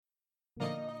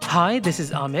Hi, this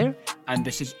is Amir, And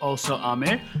this is also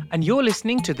Amir, and you're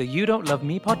listening to the You Don't Love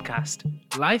Me podcast.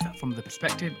 live from the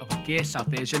perspective of a gay South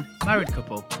Asian married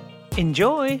couple.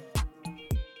 Enjoy!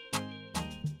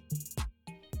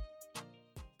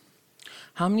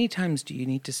 How many times do you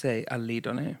need to say, I'll lead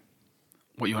on it?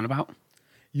 What you on about?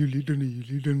 You lead on it, you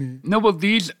lead on it. No, well,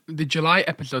 the July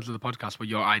episodes of the podcast were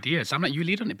your ideas. I'm like, you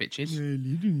lead on it, bitches.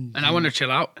 And I want to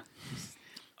chill out.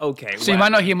 Okay, So you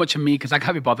might not hear much of me because I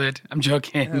can't be bothered. I'm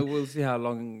joking. we'll see how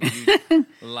long you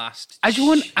last I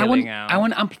chilling out.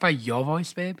 want to amplify your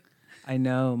voice, babe. I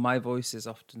know, my voice is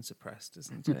often suppressed,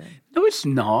 isn't it? No, it's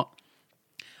not.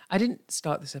 I didn't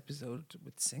start this episode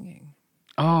with singing.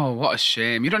 Oh, what a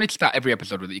shame. You don't need to start every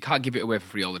episode with it. You can't give it away for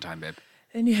free all the time, babe.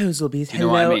 Anyhow, Zilbies, You know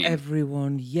what I hello mean?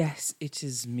 everyone. Yes, it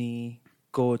is me,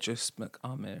 gorgeous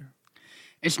McAmir.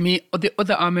 It's me, the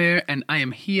other Amir, and I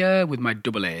am here with my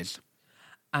double A's.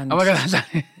 And Oh my God.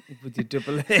 with your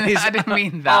double A's. I didn't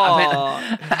mean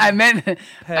that. I meant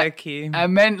Perky. I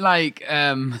meant like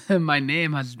my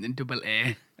name has double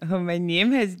A. Oh, my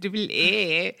name has double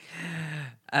A.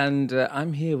 And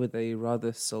I'm here with a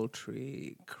rather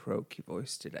sultry, croaky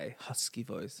voice today. Husky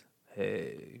voice.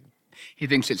 Hey. He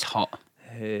thinks it's hot.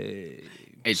 Hey.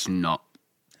 It's not.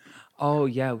 Oh,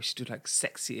 yeah, we should do like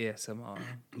sexy ASMR.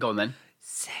 Go on then.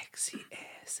 Sexy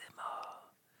ASMR.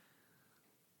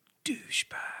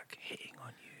 Douchebag hitting on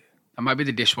you. That might be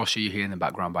the dishwasher you hear in the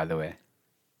background, by the way.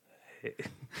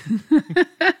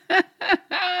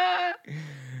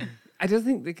 I don't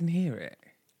think they can hear it.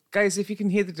 Guys, if you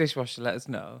can hear the dishwasher, let us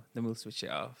know. Then we'll switch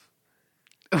it off.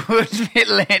 It's a bit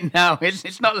late now.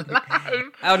 It's not loud.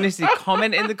 Honestly,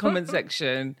 comment in the comment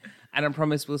section, and I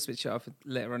promise we'll switch it off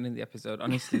later on in the episode.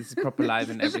 Honestly, this is proper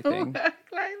live and everything.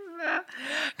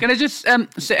 Can I just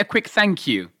say a quick thank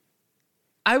you?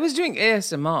 I was doing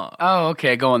ASMR. Oh,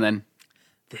 okay. Go on then.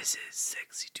 This is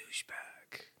Sexy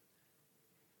Douchebag.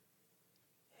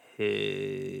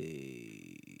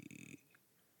 Hey.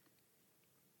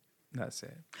 That's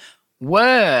it.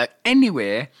 Work.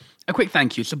 Anyway, a quick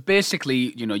thank you. So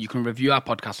basically, you can review our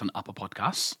podcast on Apple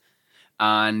Podcasts.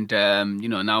 And,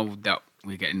 now that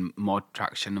we're getting more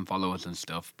traction and followers and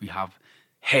stuff, we have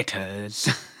haters.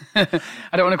 I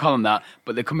don't want to call them that,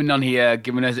 but they're coming on here,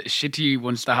 giving us shitty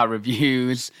one-star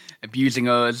reviews, abusing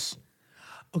us,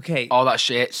 Okay. all that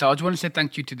shit. So I just want to say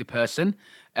thank you to the person.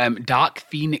 Dark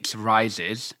Phoenix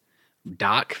Rises,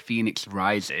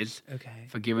 Okay.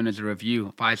 for giving us a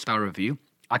review, 5-star review.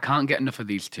 I can't get enough of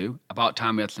these two. About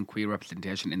time we had some queer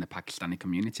representation in the Pakistani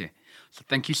community. So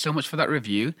thank you so much for that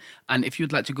review. And if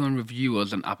you'd like to go and review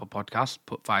us on Apple Podcasts,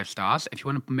 put 5 stars. If you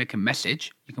want to make a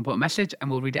message, you can put a message and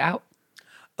we'll read it out.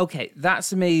 Okay,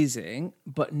 that's amazing.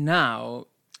 But now,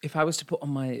 if I was to put on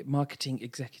my marketing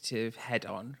executive head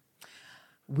on,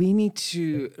 we need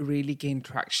to really gain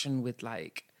traction with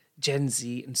like Gen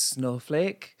Z and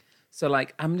Snowflake. So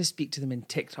like, I'm going to speak to them in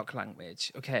TikTok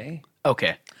language, okay?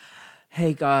 Okay.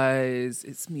 Hey guys,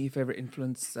 it's me, your favorite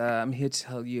influencer. I'm here to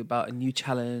tell you about a new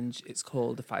challenge. It's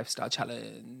called the 5-Star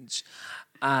Challenge.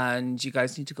 And you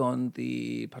guys need to go on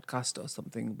the podcast or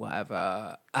something,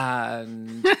 whatever,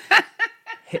 and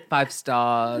hit 5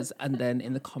 stars. And then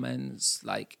in the comments,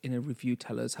 like in a review,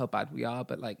 tell us how bad we are.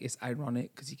 But like, it's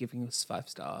ironic because you're giving us 5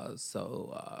 stars.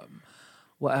 So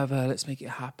whatever, let's make it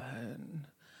happen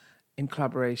in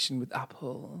collaboration with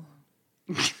Apple.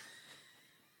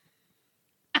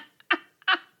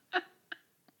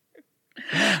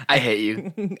 I hate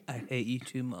you. I hate you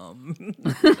too, Mom.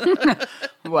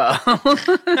 Well. But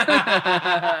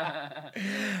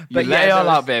Let yeah, it all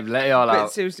those- out, babe. Let it all But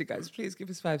out. seriously, guys, please give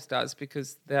us 5 stars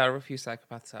because there are a few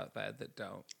psychopaths out there that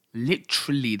don't.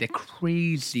 Literally, they're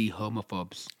crazy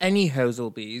homophobes. Any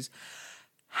Hoselbees,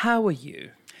 how are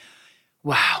you?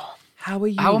 Wow. How are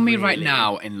you? How am I right really?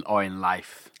 now in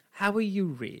life? How are you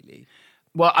really?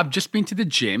 Well, I've just been to the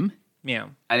gym. Yeah,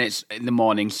 And it's in the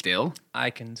morning still.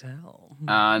 I can tell.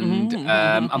 And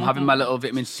I'm having my little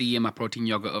vitamin C and my protein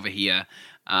yogurt over here.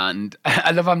 And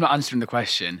I love I'm not answering the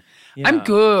question. Yeah. I'm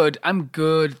good.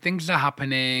 Things are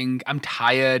happening. I'm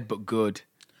tired, but good.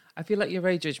 I feel like you're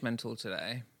very judgmental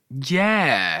today.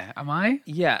 Yeah. Am I?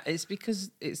 Yeah, it's because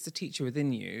it's the teacher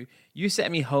within you. You set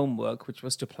me homework, which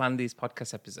was to plan these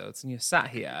podcast episodes, and you're sat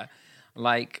here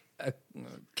like a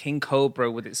king cobra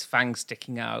with its fangs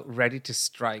sticking out, ready to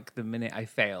strike the minute I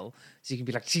fail. So you can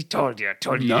be like, "She told you, I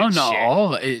told you." No, that not shit." at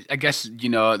all. I guess,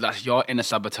 that's your inner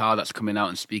saboteur that's coming out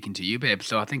and speaking to you, babe.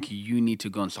 So I think you need to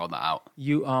go and sort that out.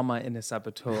 You are my inner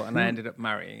saboteur, and I ended up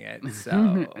marrying it.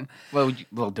 So,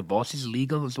 Well, divorce is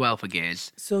legal as well for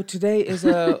gays. so today is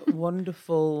a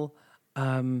wonderful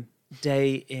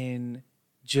day in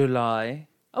July.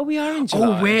 Oh, we are in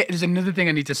July. Oh, wait, there's another thing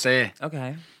I need to say.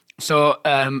 Okay. So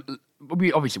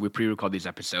we pre-record these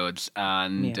episodes,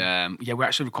 and we're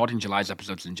actually recording July's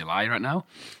episodes in July right now.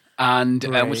 And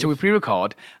so we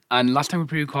pre-record, and last time we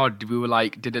pre-recorded, we were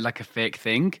like, did it like a fake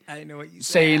thing. I know what you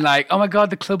said. Saying like, oh my God,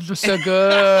 the clubs were so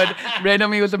good. Rain on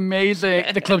Me was amazing.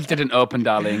 The clubs didn't open,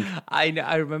 darling. I know.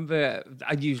 I remember,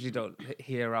 I usually don't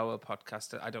hear our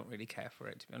podcast. I don't really care for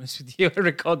it, to be honest with you. I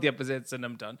record the episodes and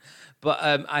I'm done. But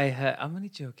I heard, I'm only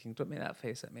joking. Don't make that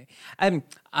face at me.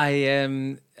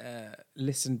 I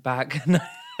listened back and I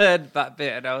heard that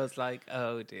bit and I was like,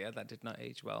 oh dear, that did not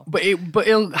age well. But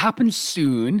it'll happen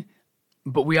soon.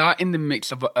 But we are in the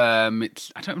mix of I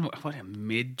don't know what a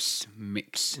mix.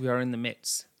 We are in the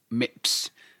midst. Mix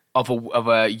of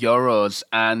Euros,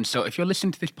 and so if you're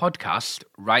listening to this podcast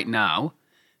right now,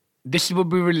 this will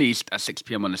be released at 6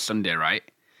 p.m. on a Sunday, right?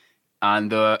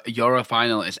 And the Euro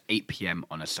final is 8 p.m.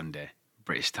 on a Sunday,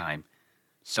 British time.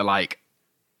 So like,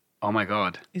 oh my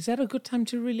God, is that a good time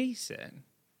to release it?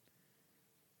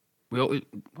 What are you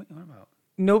on about?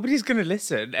 Nobody's going to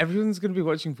listen. Everyone's going to be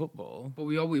watching football. But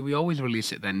we always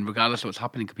release it then, regardless of what's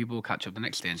happening, because people will catch up the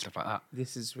next day and stuff like that.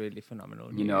 This is really phenomenal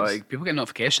news. You know, people get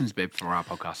notifications, babe, for our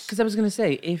podcast. Because I was going to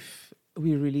say, if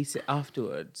we release it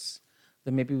afterwards,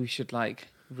 then maybe we should like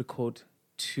record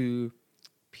two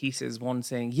pieces, one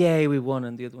saying, yay, we won,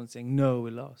 and the other one saying, no,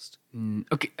 we lost.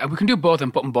 Okay, we can do both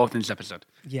and put them both in this episode.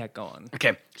 Yeah, go on.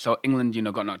 Okay, so England,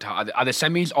 got knocked out. Are the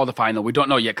semis or the final? We don't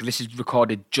know yet because this is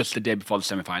recorded just the day before the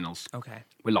semi-finals. Okay.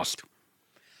 We lost.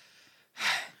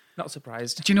 Not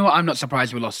surprised. Do you know what? I'm not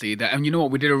surprised we lost either. And you know what?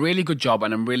 We did a really good job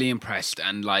and I'm really impressed.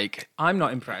 And like... I'm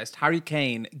not impressed. Harry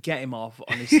Kane, get him off,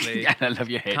 honestly. Yeah, I love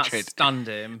your hatred. Can't stand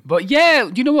him. But yeah,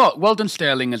 you know what? Well done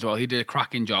Sterling as well. He did a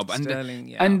cracking job. Sterling,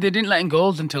 yeah. And they didn't let in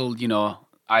goals until,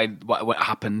 what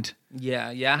happened.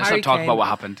 Yeah. Let's not talk about what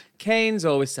happened. Kane's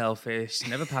always selfish.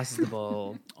 Never passes the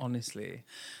ball, honestly.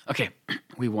 Okay,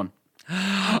 we won.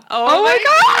 Oh my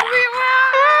God, we won!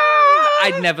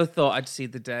 I never thought I'd see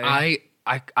the day.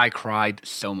 I cried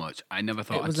so much. I never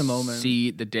thought I'd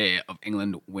see the day of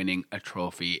England winning a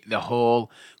trophy. The whole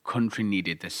country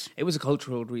needed this. It was a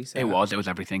cultural reset. It was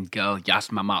everything. Girl,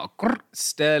 yes, mama.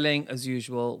 Sterling, as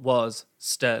usual, was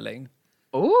Sterling.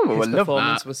 Oh, His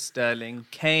performance was sterling.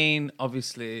 Kane,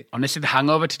 obviously. Honestly, the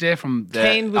hangover today from the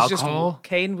alcohol.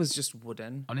 Kane was just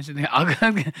wooden. Honestly, the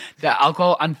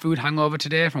alcohol and food hangover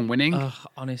today from winning.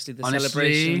 Honestly,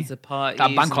 celebrations, the parties.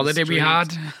 That bank holiday we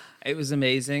had. It was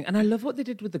amazing. And I love what they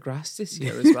did with the grass this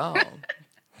year as well.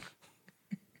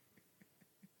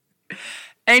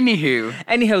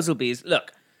 Anyhow, bees.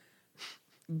 Look,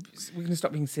 we're going to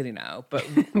stop being silly now, but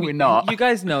we're not. You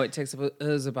guys know it takes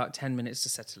us about 10 minutes to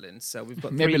settle in, so we've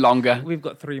got maybe longer. We've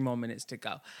got 3 more minutes to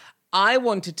go. I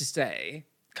wanted to say,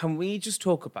 can we just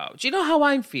talk about, do you know how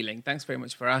I'm feeling? Thanks very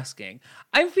much for asking.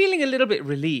 I'm feeling a little bit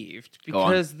relieved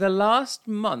because the last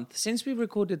month, since we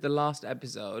recorded the last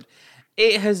episode,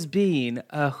 it has been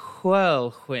a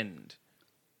whirlwind.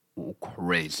 Oh,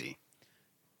 crazy.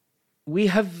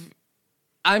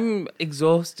 I'm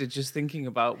exhausted just thinking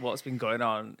about what's been going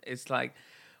on. It's like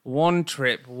one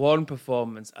trip, one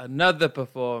performance, another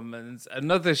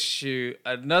shoot,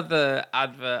 another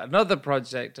advert, another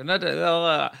project,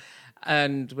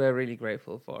 and we're really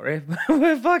grateful for it.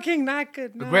 We're fucking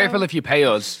knackered now. We're grateful if you pay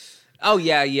us. Oh,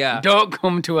 yeah. Don't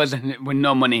come to us with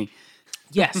no money.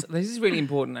 Yes, this is really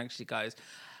important, actually, guys.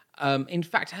 In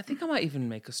fact, I think I might even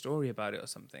make a story about it or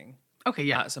something. Okay,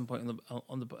 yeah. At some point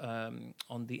on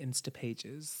the Insta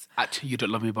pages. At You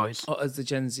Don't Love Me Boys. Or as the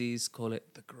Gen Zs call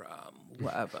it, the gram,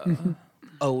 whatever.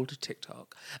 Old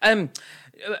TikTok.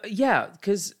 Yeah,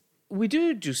 because we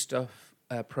do stuff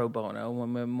pro bono,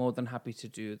 and we're more than happy to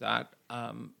do that,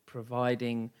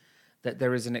 providing that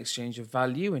there is an exchange of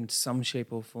value in some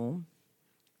shape or form.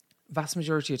 Vast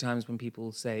majority of times when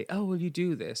people say, "Oh, will you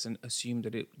do this?" and assume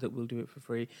that we'll do it for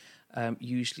free,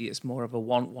 usually it's more of a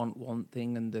want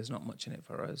thing, and there's not much in it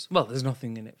for us. Well, there's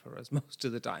nothing in it for us most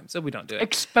of the time, so we don't do it.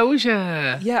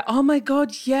 Exposure. Yeah. Oh my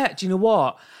God. Yeah. Do you know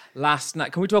what? Last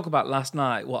night, can we talk about last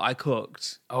night? What I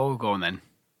cooked? Oh, go on then.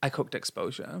 I cooked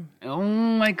exposure. Oh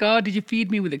my God! Did you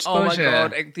feed me with exposure? Oh my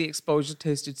God! The exposure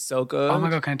tasted so good. Oh my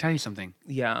God! Can I tell you something?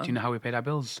 Yeah. Do you know how we paid our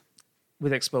bills?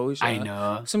 With exposure. I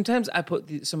know. Sometimes I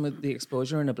put some of the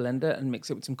exposure in a blender and mix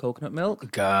it with some coconut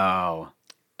milk. Go.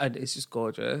 And it's just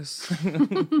gorgeous.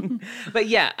 But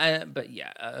yeah,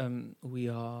 we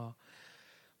are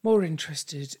more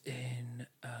interested in,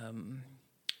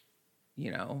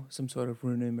 some sort of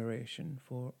remuneration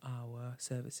for our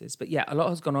services. But yeah, a lot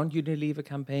has gone on. Unilever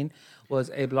campaign was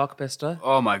a blockbuster.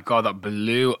 Oh my God, that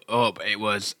blew up. It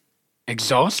was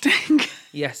exhausting.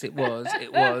 Yes, it was.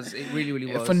 It really,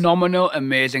 really was. Phenomenal,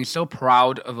 amazing. So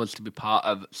proud of us to be part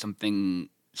of something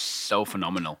so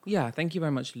phenomenal. Yeah, thank you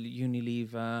very much,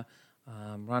 Unilever,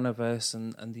 Ranaverse,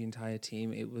 and the entire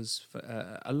team. It was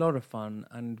a lot of fun,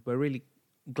 and we're really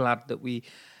glad that we,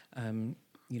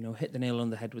 hit the nail on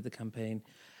the head with the campaign.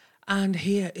 And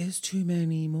here is too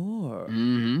many more.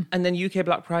 Mm-hmm. And then UK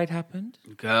Black Pride happened.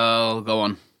 Girl, go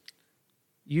on.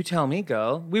 You tell me,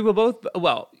 girl. We were both,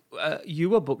 you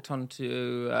were booked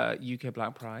onto UK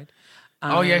Black Pride.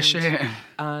 Oh, yeah, shit.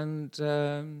 And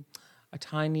a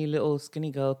tiny little skinny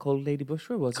girl called Lady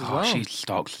Bushra was as Oh, well. she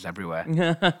stalks us everywhere.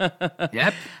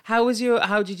 Yep. How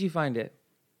did you find it?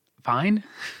 Fine.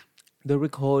 The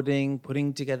recording,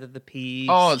 putting together the piece.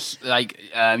 Oh, it's like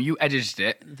you edited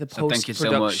it. The so thank you so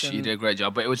much. post-production. You did a great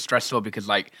job. But it was stressful because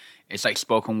it's like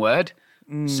spoken word.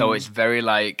 So it's very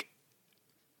like,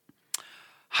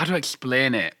 how do I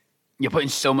explain it? You're putting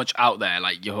so much out there,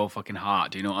 like your whole fucking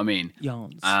heart. Do you know what I mean?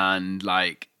 Yawns. And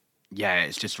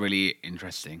it's just really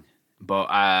interesting. But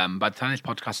by the time this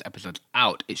podcast episode's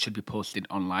out, it should be posted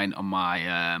online on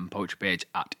my poetry page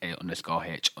at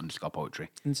 @a_h_poetry.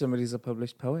 And somebody's a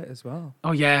published poet as well.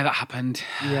 Oh yeah, that happened.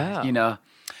 Yeah. You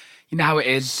know how it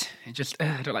is. It just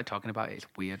I don't like talking about it. It's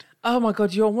weird. Oh my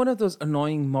God, you're one of those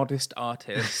annoying, modest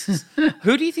artists.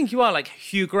 Who do you think you are? Like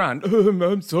Hugh Grant?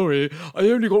 I'm sorry, I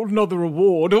only got another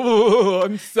award.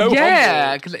 I'm so Yeah,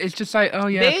 humble. because it's just like, oh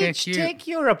yeah, Bitch, okay, cute. take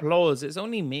your applause. It's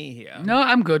only me here. No,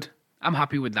 I'm good. I'm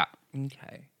happy with that.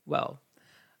 Okay, well,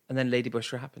 and then Lady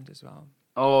Bushra happened as well.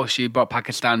 Oh, she brought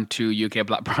Pakistan to UK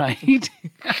Black Pride.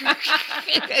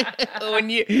 when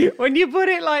you put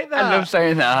it like that. I love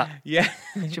saying that. Yeah.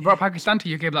 She brought Pakistan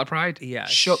to UK Black Pride. Yeah.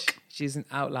 Shook. She's an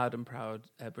out loud and proud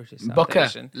British South Booker.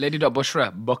 Asian. Lady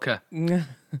Bushra. Booker.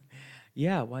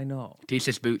 Yeah, why not?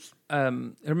 Thesis boots.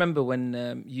 Remember when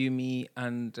Yumi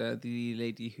and the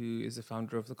lady who is the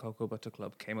founder of the Cocoa Butter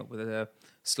Club came up with a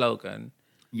slogan?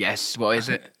 Yes. What is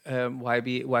it? Why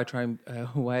try and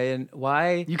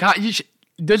You can't.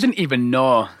 Doesn't even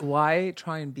know. why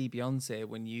try and be Beyonce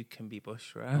when you can be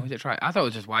Bushra? Was it right? I thought it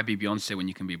was just why be Beyonce when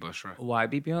you can be Bushra. Why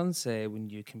be Beyonce when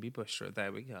you can be Bushra?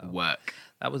 There we go. Work.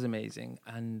 That was amazing.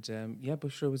 And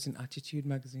Bushra was in Attitude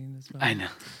magazine as well. I know.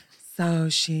 So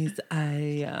she's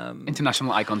a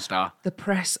International icon star. the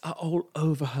press are all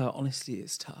over her. Honestly,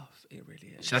 it's tough. It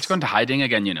really is. She's had to go into hiding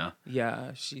again, you know.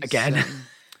 Yeah, she's Again?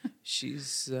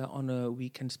 She's on a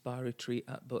weekend spa retreat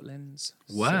at Butlins.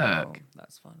 Work. So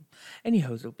that's fun. Any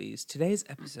Hoselbees, today's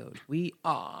episode, we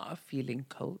are feeling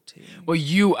culty. Well,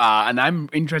 you are, and I'm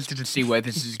interested to see where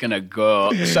this is going to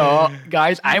go. So,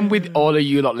 guys, I'm with all of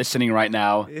you lot listening right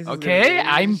now. This is Okay? a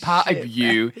I'm part of shit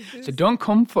you. So don't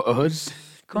come for us.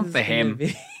 Come This for is gonna him.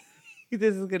 be-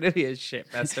 This is going to be a shit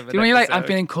fest of an Do you know when you're like, I'm episode.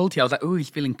 feeling culty? I was like, oh, he's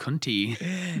feeling cunty.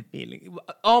 Feeling.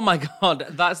 Oh my God,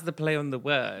 that's the play on the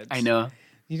word. I know.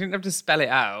 You didn't have to spell it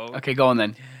out. Okay, go on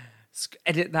then.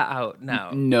 Edit that out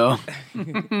now. No.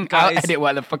 I'll Guys. edit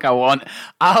what the fuck I want.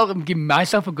 I'll give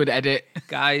myself a good edit.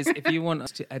 Guys, if you want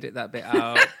us to edit that bit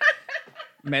out,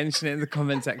 mention it in the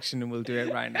comment section and we'll do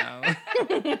it right now.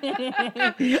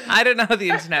 I don't know how the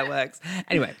internet works.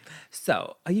 Anyway,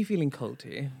 so are you feeling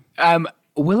culty?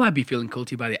 Will I be feeling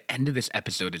culty by the end of this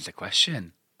episode is the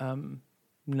question.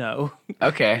 No.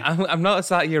 Okay. I'm not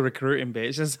sat here recruiting,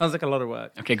 bitch. That sounds like a lot of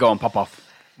work. Okay, go on, pop off.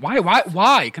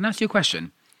 Why? Can I ask you a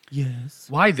question? Yes.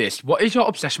 Why this? What is your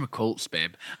obsession with cults,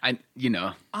 babe? And,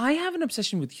 I have an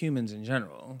obsession with humans in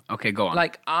general. okay, go on.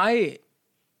 Like I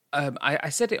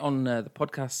said it on the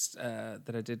podcast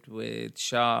that I did with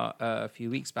Shah a few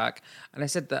weeks back, and I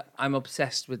said that I'm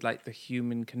obsessed with like the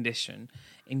human condition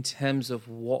in terms of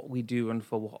what we do and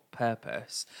for what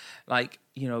purpose. Like,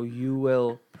 you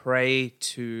will pray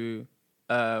to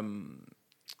a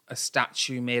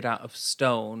statue made out of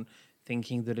stone,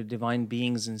 thinking that a divine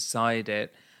being's inside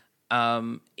it.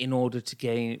 In order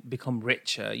to become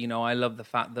richer. I love the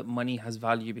fact that money has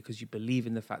value because you believe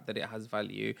in the fact that it has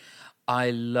value.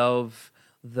 I love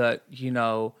that,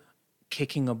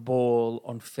 kicking a ball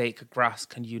on fake grass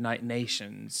can unite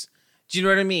nations. Do you know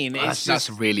what I mean? that's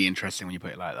really interesting when you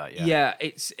put it like that, yeah.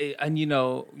 Yeah, and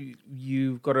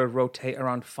you've got to rotate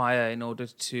around fire in order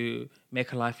to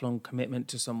make a lifelong commitment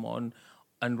to someone,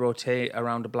 and rotate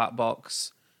around a black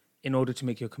box in order to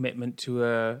make your commitment to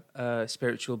a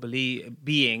spiritual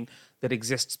being that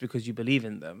exists because you believe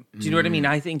in them. Do you know what I mean?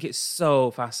 I think it's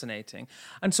so fascinating.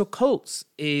 And so cults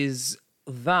is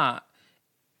that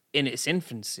in its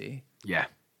infancy. Yeah.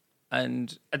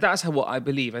 And that's what I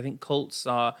believe. I think cults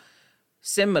are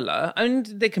similar, and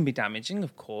they can be damaging,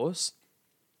 of course.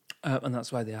 And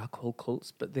that's why they are called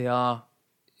cults. But they are,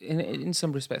 in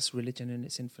some respects, religion in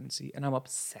its infancy. And I'm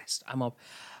obsessed.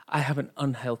 I have an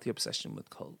unhealthy obsession with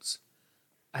cults.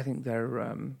 I think they're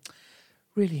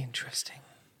really interesting.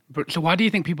 But so why do you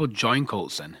think people join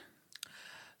cults then?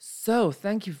 So,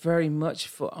 thank you very much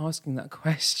for asking that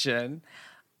question.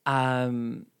 I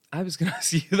was going to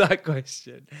ask you that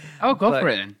question. Oh, go but- for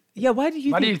it then. Yeah, why do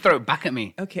you Why do think... you throw it back at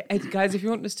me? Okay, guys, if you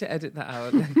want us to edit that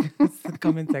out, it's the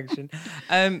comment section.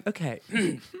 Okay.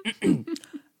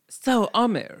 So,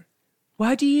 Amir,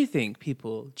 why do you think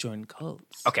people join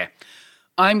cults? Okay.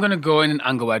 I'm going to go in an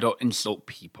angle where I don't insult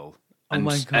people. Oh And,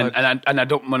 my God. And I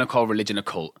don't want to call religion a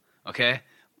cult, okay?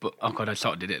 But, oh God, I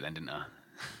sort of did it then, didn't I?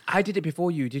 I did it before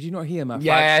you. Did you not hear my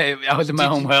Yeah, I was in my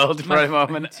own world for a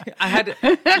moment. I had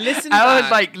listen. I was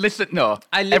back. like, listen, no.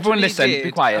 I Everyone literally listen, did be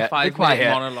a quiet. Be 5-minute quiet.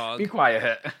 monologue. Be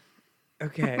quiet.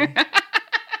 Okay.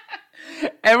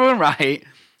 Everyone, right?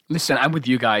 Listen, I'm with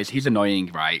you guys. He's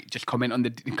annoying, right? Just comment in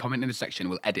the section.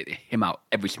 We'll edit him out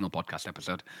every single podcast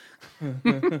episode.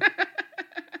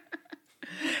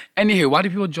 Anywho, why do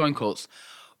people join cults?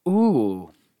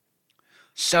 Ooh.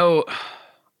 So,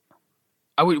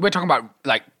 we're talking about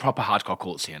like proper hardcore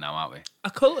cults here now, aren't we? A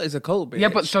cult is a cult, bitch. Yeah,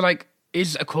 but so like,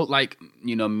 is a cult like,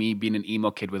 me being an emo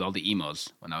kid with all the emos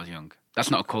when I was young? That's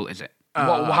not a cult, is it?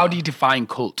 How do you define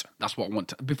cult? That's what I want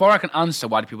to... Before I can answer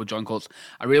why do people join cults,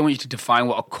 I really want you to define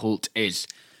what a cult is.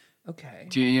 Okay.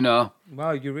 Do you know?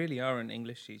 Wow, you really are an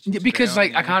English teacher. Yeah, today, because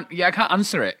like aren't you? I can't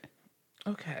answer it.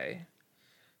 Okay.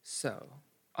 So,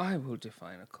 I will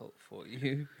define a cult for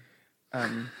you.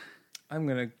 I'm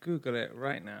going to Google it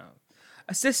right now.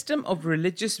 A system of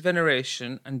religious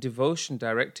veneration and devotion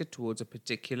directed towards a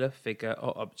particular figure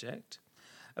or object.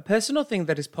 A person or thing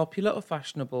that is popular or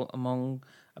fashionable among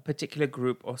a particular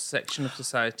group or section of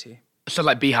society. So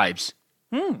like beehives,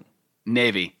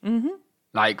 Navy,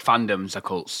 like fandoms are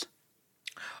cults.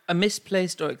 A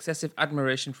misplaced or excessive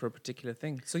admiration for a particular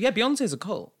thing. So yeah, Beyonce's a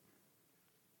cult.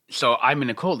 So I'm in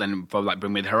a cult then for like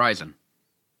Bring Me the Horizon.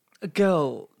 A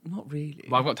girl, not really.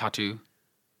 Well, I've got a tattoo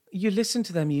You listen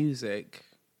to their music.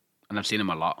 and I've seen them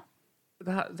a lot.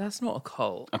 That's not a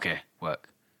cult. Okay, work.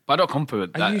 But I don't come for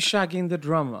that. Are you shagging the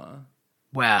drummer?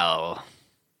 Well,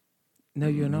 No,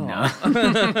 you're no. not.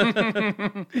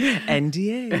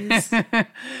 NDAs.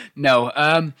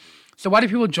 No. So why do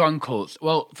people join cults?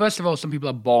 Well, first of all, some people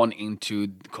are born into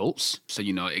cults, so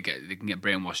they can get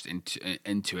brainwashed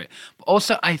into it. But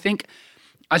also, I think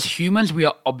as humans, we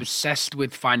are obsessed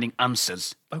with finding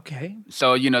answers. Okay.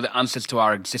 So the answers to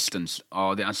our existence,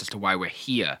 or the answers to why we're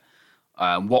here,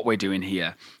 what we're doing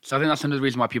here. So I think that's another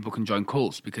reason why people can join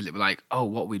cults, because it's like, oh,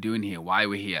 what we're doing here, why are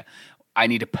we here?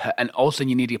 And also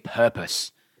you need a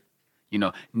purpose.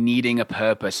 Needing a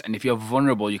purpose. And if you're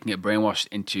vulnerable, you can get brainwashed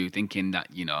into thinking that,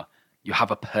 you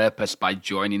have a purpose by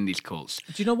joining these cults.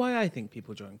 Do you know why I think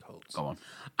people join cults? Go on.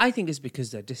 I think it's because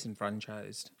they're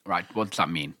disenfranchised. Right. What does that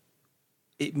mean?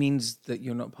 It means that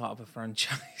you're not part of a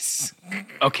franchise.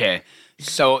 Okay.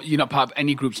 So you're not part of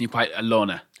any groups and you're quite a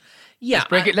loner. Yeah.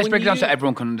 Let's break it down so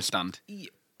everyone can understand.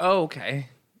 Oh, okay.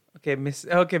 Okay,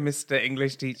 Mr.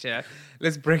 English teacher.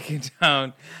 Let's break it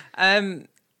down.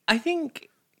 I think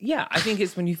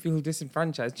it's when you feel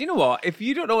disenfranchised. Do you know what? If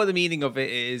you don't know what the meaning of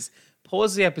it is,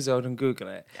 pause the episode and Google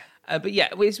it. But yeah,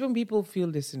 it's when people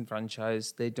feel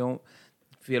disenfranchised. They don't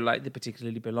feel like they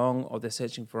particularly belong, or they're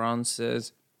searching for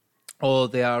answers, or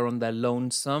they are on their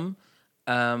lonesome.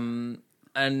 And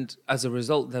as a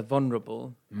result, they're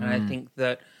vulnerable. And I think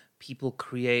that people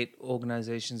create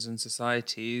organizations and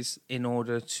societies in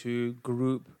order to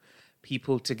group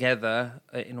people together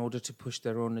in order to push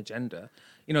their own agenda.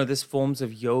 There's forms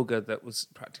of yoga that was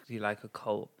practically like a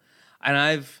cult. And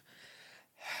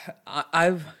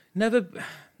I've never...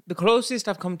 The closest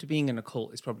I've come to being in a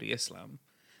cult is probably Islam.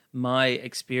 My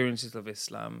experiences of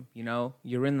Islam,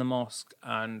 you're in the mosque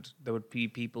and there would be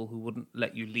people who wouldn't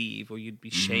let you leave, or you'd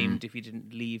be shamed if you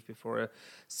didn't leave before a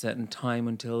certain time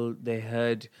until they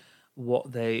heard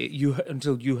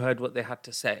until you heard what they had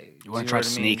to say. You want to try to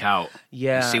sneak out.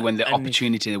 Yeah. See when the and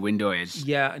opportunity in the window is.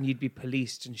 Yeah, and you'd be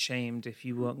policed and shamed if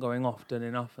you weren't going often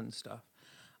enough and stuff.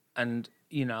 And,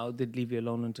 they'd leave you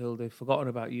alone until they've forgotten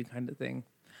about you, kind of thing.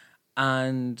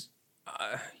 And,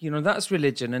 that's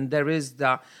religion. And there is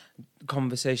that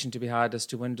conversation to be had as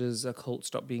to when does a cult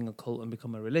stop being a cult and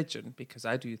become a religion? Because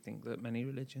I do think that many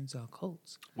religions are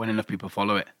cults. When enough people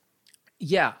follow it.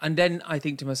 Yeah, and then I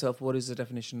think to myself, what is the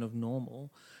definition of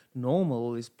normal?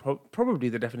 Normal is probably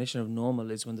the definition of normal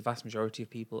is when the vast majority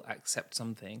of people accept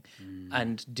something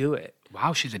and do it.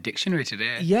 Wow, she's a dictionary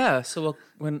today. Yeah, so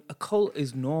when a cult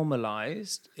is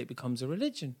normalized, it becomes a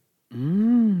religion.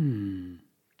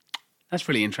 That's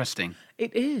really interesting.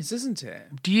 It is, isn't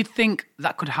it? Do you think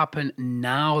that could happen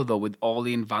now, though, with all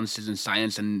the advances in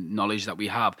science and knowledge that we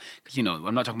have? Because,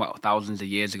 I'm not talking about thousands of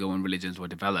years ago when religions were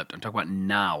developed. I'm talking about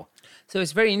now. So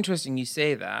it's very interesting you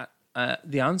say that.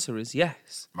 The answer is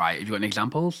yes, Right. Have you got any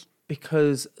examples?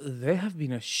 because there have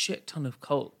been a shit ton of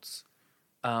cults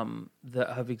that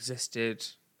have existed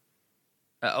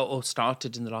or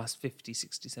started in the last 50,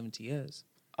 60, 70 years.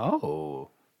 Oh.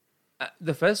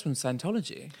 The first one's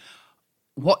Scientology.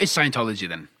 What is Scientology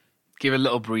then? Give a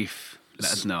little brief.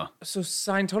 Let us know. So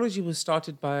Scientology was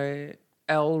started by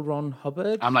L. Ron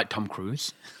Hubbard. I'm like Tom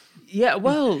Cruise. Yeah,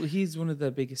 well, he's one of the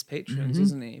biggest patrons,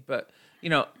 isn't he? But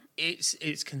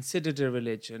it's considered a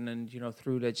religion, and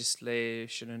through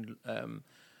legislation and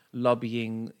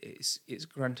lobbying, it's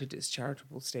granted its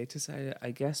charitable status,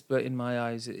 I guess. But in my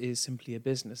eyes, it is simply a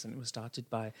business, and it was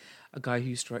started by a guy who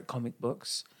used to write comic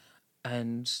books,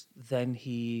 and then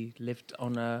he lived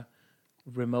on a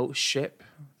remote ship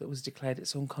that was declared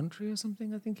its own country or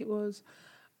something, I think it was,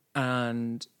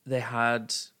 and they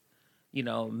had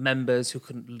members who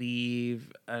couldn't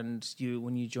leave, and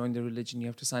when you join the religion, you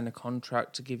have to sign a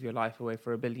contract to give your life away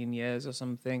for 1 billion years or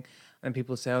something. And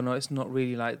people say, oh no, it's not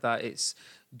really like that, it's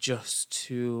just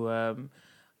to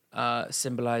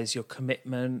symbolize your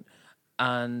commitment.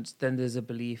 And then there's a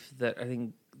belief that I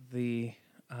think the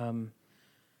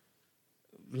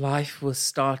life was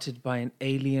started by an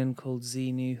alien called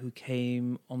Xenu who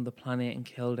came on the planet and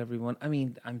killed everyone. I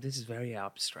mean, this is very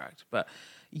abstract, but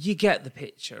you get the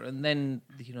picture. And then,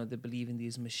 they believe in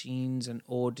these machines and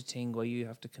auditing where you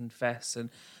have to confess. And,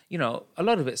 a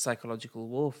lot of it's psychological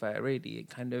warfare, really. It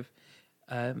kind of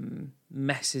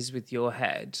messes with your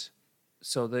head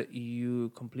so that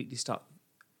you completely start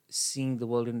seeing the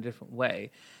world in a different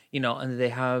way.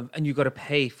 And you've got to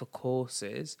pay for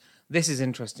courses. This is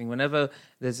interesting. Whenever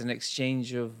there's an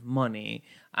exchange of money,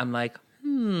 I'm like,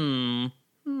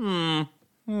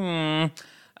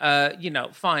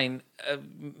 fine,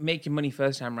 make your money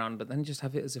first time round, but then just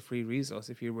have it as a free resource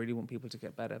if you really want people to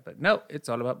get better. But no, it's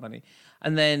all about money.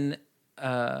 And then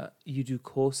you do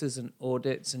courses and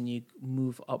audits, and you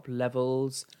move up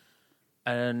levels.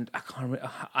 And I can't.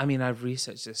 I've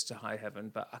researched this to high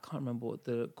heaven, but I can't remember what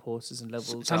the courses and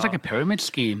levels. Sounds like a pyramid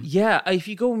scheme. Yeah, if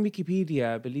you go on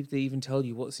Wikipedia, I believe they even tell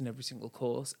you what's in every single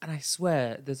course. And I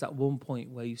swear, there's that one point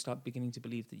where you start beginning to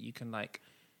believe that you can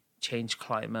change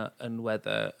climate and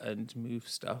weather and move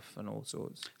stuff and all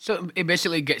sorts. So it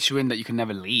basically gets you in that you can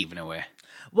never leave in a way.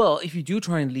 Well, if you do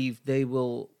try and leave, they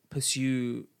will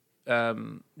pursue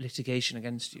litigation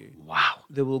against you. Wow.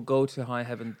 They will go to high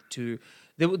heaven to.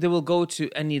 They will go to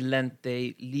any length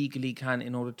they legally can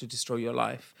in order to destroy your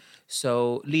life.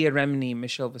 So Leah Remini,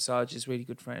 Michelle Visage's really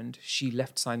good friend, she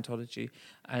left Scientology,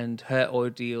 and her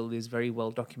ordeal is very well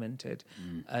documented.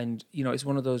 And it's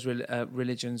one of those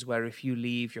religions where if you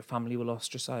leave, your family will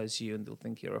ostracize you and they'll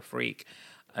think you're a freak,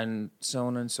 and so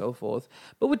on and so forth.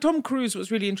 But with Tom Cruise, what's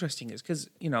really interesting is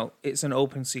because it's an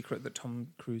open secret that Tom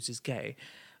Cruise is gay.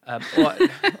 Well,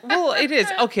 it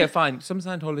is. Okay, fine. Some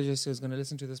Scientologist is going to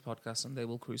listen to this podcast and they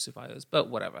will crucify us, but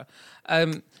whatever.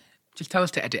 Just tell us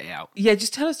to edit it out. Yeah,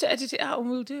 just tell us to edit it out and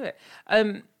we'll do it.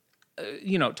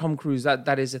 Tom Cruise,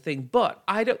 that is a thing. But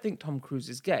I don't think Tom Cruise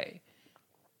is gay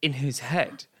in his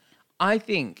head. I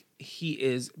think he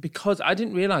is, because I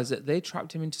didn't realize that they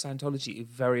trapped him into Scientology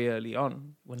very early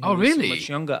on when he was so much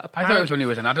younger. I thought it was when he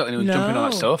was an adult and he was jumping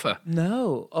on that sofa.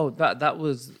 No. Oh, that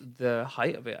was the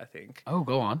height of it, I think. Oh,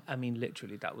 go on. I mean,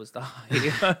 literally, that was the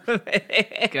height of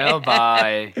it. Go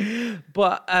bye.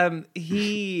 But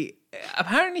he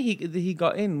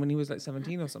got in when he was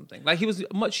 17 or something. He was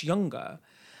much younger.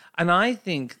 And I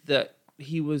think that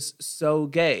he was so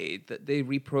gay that they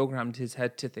reprogrammed his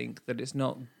head to think that it's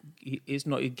not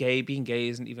gay. Being gay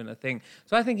isn't even a thing.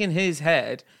 So I think in his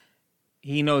head,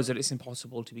 he knows that it's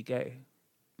impossible to be gay.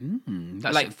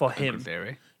 That's for a him. good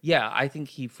theory. Yeah, I think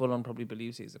he full on probably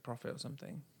believes he's a prophet or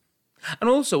something. And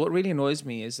also, what really annoys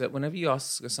me is that whenever you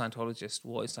ask a Scientologist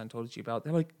what is Scientology about,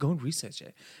 they're like, go and research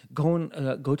it. Go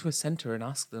to a center and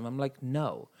ask them. I'm like,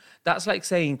 no. That's like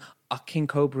saying a king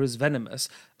cobra is venomous.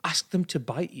 Ask them to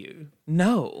bite you.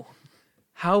 No.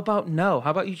 How about no? How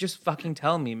about you just fucking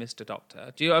tell me, Mr.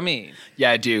 Doctor? Do you know what I mean?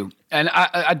 Yeah, I do. And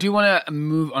I do want to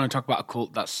move on and talk about a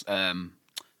cult that's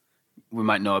we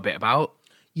might know a bit about.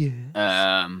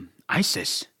 Yeah.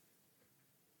 ISIS.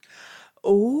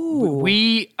 Oh.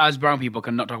 We, as brown people,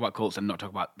 cannot talk about cults and not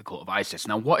talk about the cult of ISIS.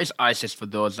 Now, what is ISIS for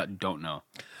those that don't know?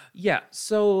 Yeah,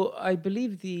 so I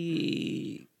believe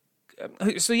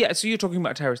so you're talking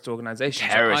about a terrorist organization.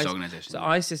 Organization. So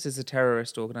ISIS is a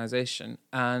terrorist organization,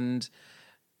 and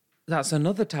that's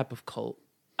another type of cult.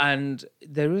 And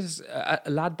there is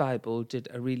Lad Bible did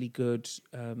a really good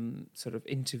sort of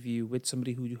interview with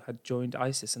somebody who had joined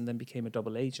ISIS and then became a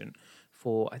double agent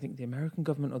for, I think, the American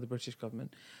government or the British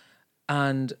government.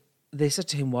 And they said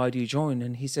to him, why do you join?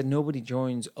 And he said, nobody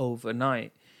joins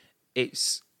overnight.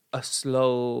 it's a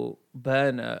slow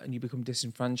burner, and you become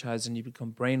disenfranchised and you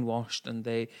become brainwashed, and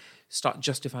they start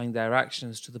justifying their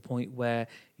actions to the point where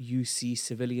you see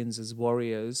civilians as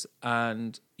warriors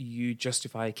and you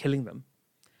justify killing them.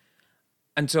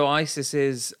 And so ISIS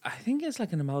is, I think it's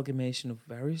like an amalgamation of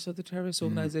various other terrorist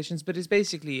organizations, but it's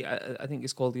basically, I think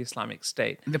it's called the Islamic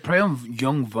State. They prey on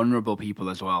young, vulnerable people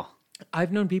as well.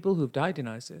 I've known people who've died in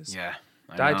ISIS. Yeah.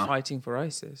 I Died know. fighting for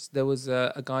ISIS. There was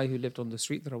a guy who lived on the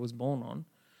street that I was born on.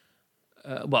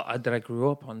 That I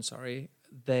grew up on, sorry.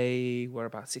 They were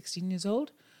about 16 years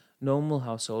old. Normal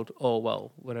household, or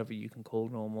well, whatever you can call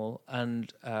normal.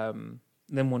 And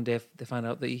then one day they found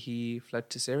out that he fled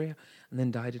to Syria and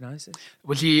then died in ISIS.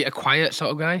 Was he a quiet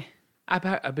sort of guy?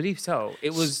 I believe so.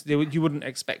 It was, you wouldn't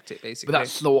expect it, basically. But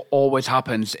that's what always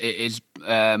happens. It is,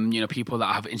 people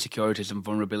that have insecurities and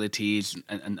vulnerabilities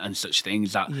and such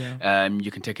things that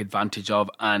you can take advantage of.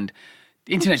 And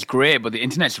the internet's great, but the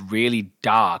internet's really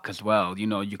dark as well. You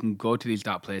know, you can go to these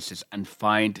dark places and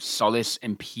find solace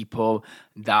in people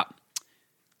that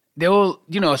they all,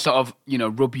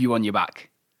 rub you on your back.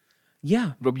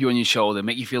 Yeah. Rub you on your shoulder,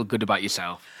 make you feel good about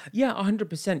yourself. Yeah,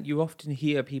 100%. You often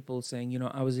hear people saying,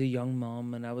 I was a young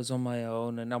mom and I was on my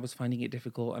own and I was finding it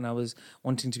difficult and I was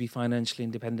wanting to be financially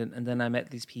independent. And then I met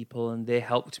these people and they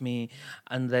helped me.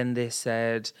 And then they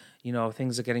said,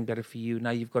 things are getting better for you.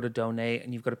 Now you've got to donate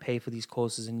and you've got to pay for these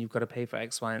courses and you've got to pay for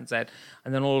X, Y, and Z.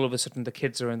 And then all of a sudden the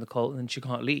kids are in the cult and she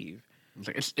can't leave.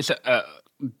 It's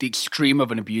the extreme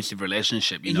of an abusive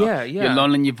relationship, Yeah. You're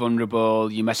lonely and you're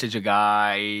vulnerable. You message a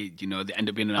guy, they end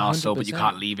up being an arsehole, but you 100%.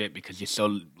 can't leave it because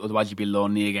otherwise you'd be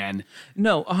lonely again.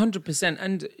 No, 100%.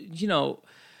 And,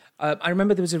 I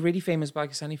remember there was a really famous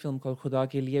Pakistani film called Khuda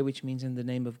Ke Liye, which means in the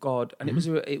name of God. And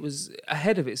it was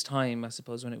ahead of its time, I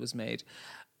suppose, when it was made.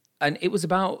 And it was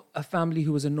about a family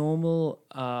who was a normal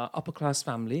upper-class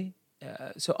family,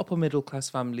 so upper-middle-class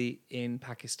family in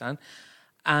Pakistan.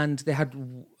 And they had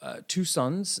two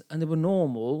sons, and they were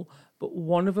normal. But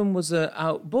one of them was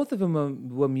both of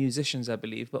them were musicians, I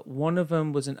believe. But one of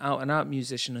them was an out-and-out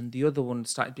musician, and the other one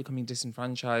started becoming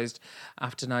disenfranchised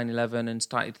after 9/11 and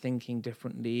started thinking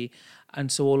differently.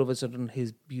 And so all of a sudden,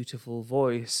 his beautiful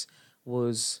voice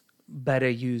was better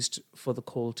used for the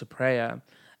call to prayer.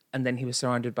 And then he was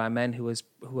surrounded by men who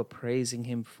were praising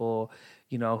him for,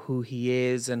 who he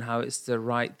is and how it's the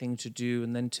right thing to do,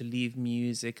 and then to leave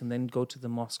music and then go to the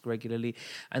mosque regularly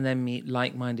and then meet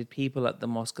like-minded people at the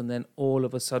mosque. And then all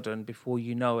of a sudden, before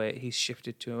you know it, he's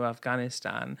shifted to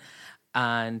Afghanistan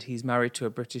and he's married to a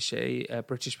British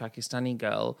Pakistani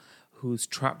girl who's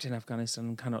trapped in Afghanistan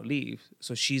and cannot leave.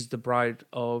 So she's the bride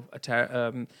of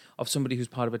of somebody who's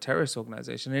part of a terrorist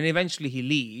organization. And eventually he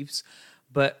leaves.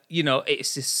 But,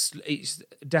 it's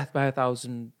death by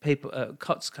 1,000 paper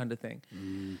cuts kind of thing.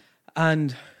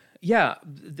 And,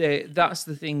 that's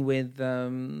the thing with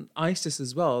ISIS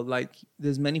as well. Like,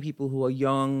 there's many people who are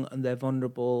young and they're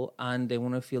vulnerable and they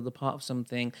want to feel the part of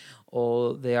something,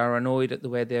 or they are annoyed at the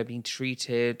way they're being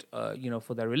treated,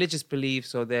 for their religious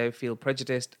beliefs, or they feel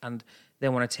prejudiced and they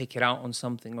want to take it out on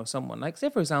something or someone. Like, say,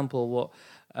 for example, what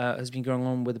has been going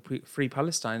on with the Free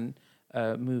Palestine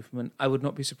movement. I would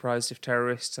not be surprised if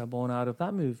terrorists are born out of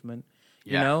that movement.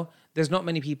 Yeah. There's not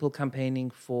many people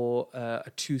campaigning for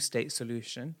a two-state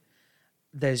solution.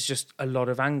 There's just a lot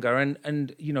of anger,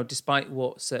 and despite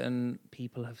what certain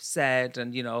people have said,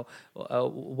 and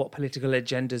what political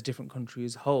agendas different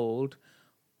countries hold,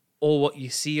 or what you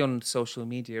see on social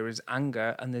media is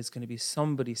anger, and there's going to be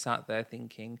somebody sat there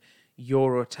thinking,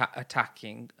 you're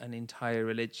attacking an entire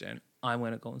religion. I'm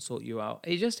going to go and sort you out.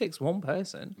 It just takes one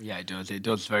person. Yeah, it does. It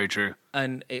does. Very true.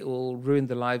 And it will ruin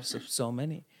the lives of so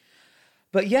many.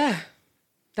 But yeah,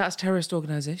 that's terrorist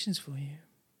organizations for you.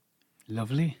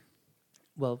 Lovely.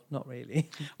 Well, not really.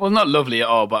 Well, not lovely at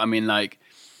all, but I mean, like,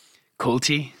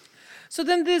 culty. So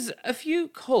then there's a few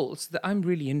cults that I'm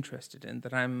really interested in,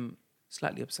 that I'm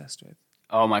slightly obsessed with.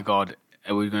 Oh my God.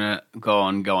 Are we going to go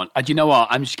on? Do you know what?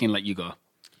 I'm just going to let you go.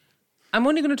 I'm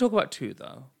only going to talk about two,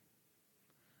 though.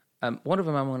 One of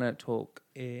them I'm going to talk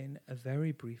in a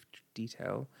very brief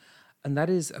detail, and that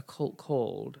is a cult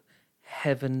called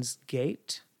Heaven's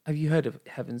Gate. Have you heard of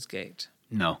Heaven's Gate?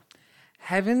 No.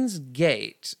 Heaven's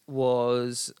Gate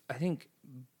was, I think,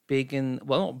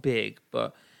 not big,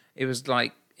 but it was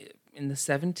like in the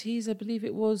 70s, I believe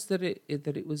it was, that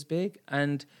it was big.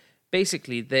 And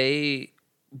basically, they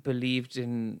believed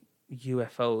in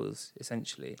UFOs,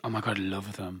 essentially. Oh my God, I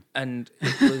love them. And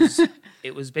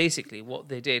it was basically what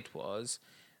they did was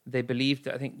they believed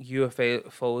that, I think,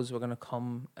 UFOs were going to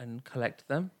come and collect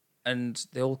them, and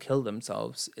they all killed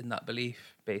themselves in that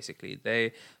belief. Basically,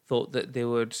 they thought that they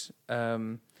would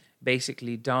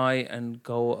basically die and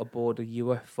go aboard a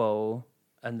UFO,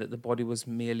 and that the body was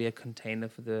merely a container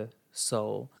for the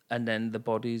soul, and then the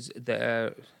bodies,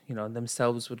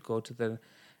 themselves would go to the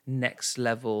next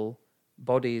level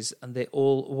bodies, and they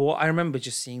all. Well, I remember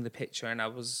just seeing the picture, and I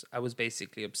was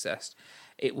basically obsessed.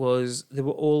 They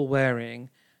were all wearing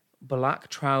black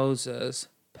trousers,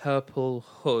 purple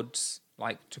hoods,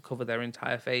 like to cover their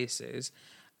entire faces,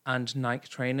 and Nike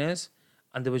trainers.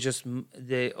 And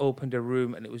they opened a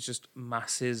room, and it was just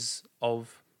masses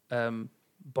of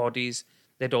bodies.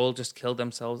 They'd all just killed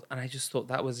themselves. And I just thought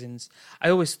that was I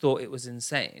always thought it was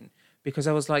insane, because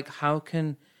I was like, how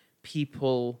can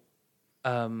people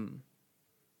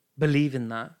believe in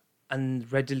that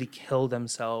and readily kill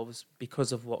themselves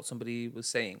because of what somebody was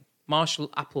saying? Marshall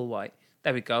Applewhite.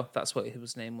 There we go. That's what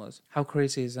his name was. How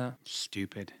crazy is that?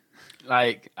 Stupid.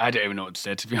 Like, I don't even know what to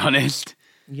say, to be honest.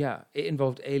 Yeah, it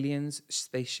involved aliens,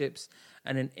 spaceships,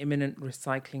 and an imminent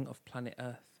recycling of planet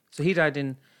Earth. So he died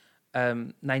in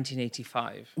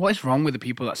 1985. What is wrong with the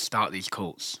people that start these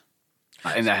cults?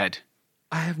 Like, in their head?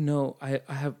 I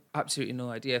have absolutely no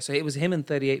idea. So it was him and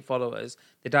 38 followers.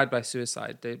 They died by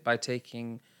suicide by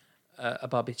taking a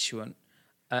barbiturate.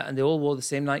 And they all wore the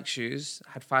same Nike shoes,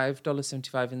 had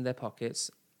 $5.75 in their pockets.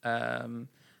 And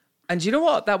you know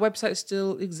what? That website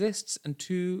still exists, and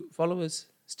 2 followers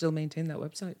still maintain that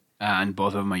website. And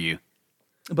both of them are you.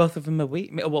 Both of them are we.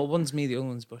 Well, one's me, the other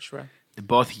one's Bushra. They're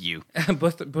both you.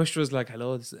 Bush was like,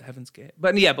 hello, this is Heaven's Gate.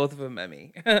 But yeah, both of them are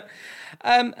me.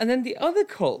 And then the other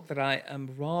cult that I am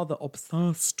rather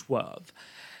obsessed with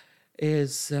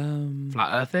is...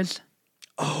 Flat Earthers?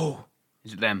 Oh.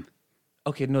 Is it them?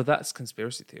 Okay, no, that's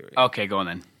conspiracy theory. Okay, go on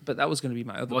then. But that was going to be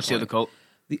my other What's the other cult?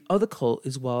 The other cult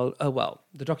is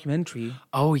the documentary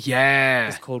Oh, yeah.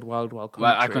 is called Wild Wild Country.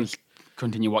 Well, I couldn't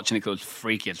continue watching it because it was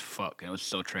freaky as fuck. And it was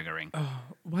so triggering.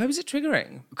 Why was it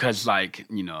triggering? Because, like,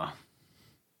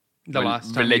 The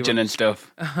last time religion and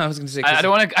stuff. I was going to say... I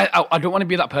don't want to. I don't want to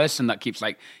be that person that keeps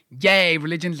like, "Yay,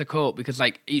 religion's a cult," because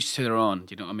like each to their own.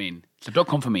 Do you know what I mean? So don't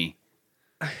come for me.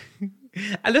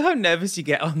 I love how nervous you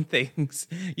get on things.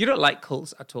 You don't like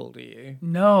cults at all, do you?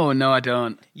 No, I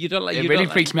don't. You don't like... It really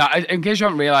freaks me out. In case you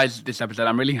haven't realized this episode,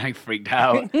 I'm really like freaked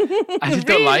out. I just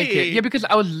don't like it. Yeah, because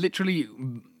I was literally,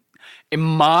 in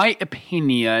my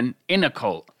opinion, in a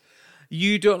cult.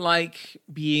 You don't like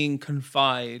being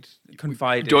confided.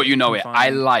 Don't you know it? I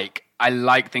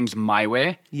like things my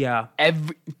way. Yeah.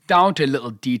 Down to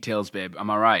little details, babe. Am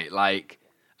I right? Like,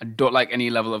 I don't like any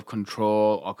level of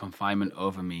control or confinement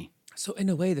over me. So in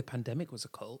a way, the pandemic was a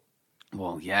cult.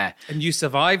 Well, yeah. And you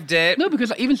survived it. No,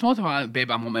 because like, even small time,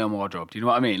 babe, I want my own wardrobe. Do you know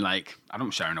what I mean? Like, I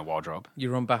don't share in a wardrobe.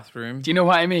 Your own bathroom. Do you know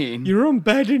what I mean? Your own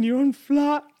bed in your own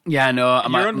flat. Yeah, I know.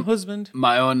 Your own husband.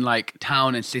 My own, like,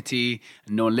 town and city.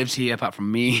 And no one lives here apart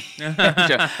from me.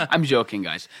 I'm joking,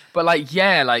 guys. But, like,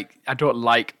 yeah, like, I don't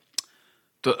like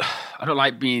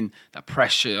being that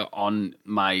pressure on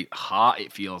my heart,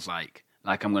 it feels like.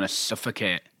 Like I'm going to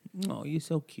suffocate. Oh, you're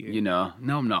so cute. You know?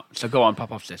 No, I'm not. So go on,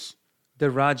 pop off this. The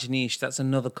Rajneesh, that's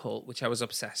another cult, which I was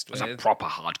obsessed with. It's a proper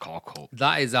hardcore cult.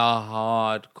 That is a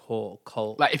hardcore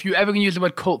cult. Like, if you ever can use the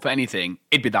word cult for anything,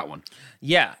 it'd be that one.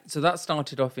 Yeah, so that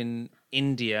started off in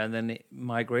India, and then it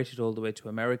migrated all the way to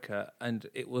America, and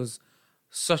it was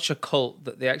such a cult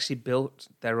that they actually built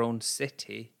their own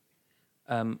city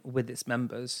with its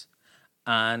members.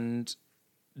 And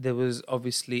there was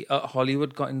obviously...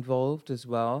 Hollywood got involved as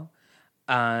well,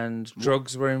 and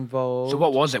drugs were involved. So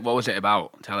what was it? What was it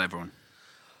about? Tell everyone.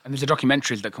 And there's a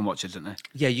documentaries that can watch, isn't there?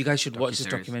 Yeah, you guys should watch this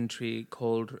documentary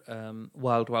called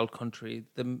Wild Wild Country.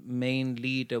 The main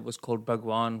leader was called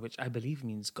Bhagwan, which I believe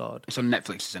means God. It's on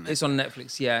Netflix, isn't it? It's on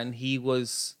Netflix, yeah. And he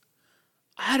was,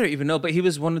 I don't even know, but he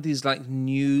was one of these like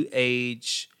new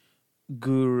age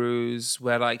gurus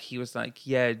where like he was like,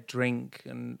 yeah, drink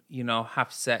and, you know,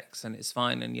 have sex and it's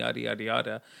fine and yada, yada,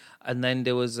 yada. And then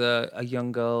there was a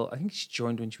young girl, I think she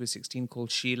joined when she was 16,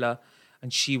 called Sheila.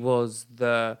 And she was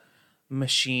the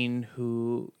machine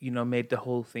who, you know, made the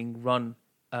whole thing run.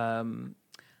 And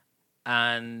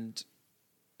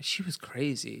she was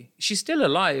crazy. She's still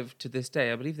alive to this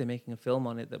day. I believe they're making a film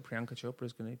on it that Priyanka Chopra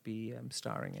is going to be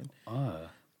starring in. Oh.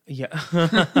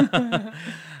 Yeah.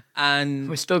 And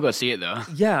we still got to see it though.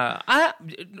 Yeah.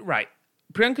 Right.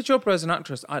 Priyanka Chopra as an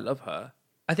actress, I love her.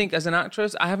 I think as an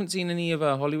actress, I haven't seen any of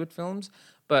her Hollywood films,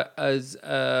 but as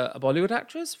a Bollywood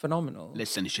actress, phenomenal.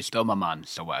 Listen, she's still my man,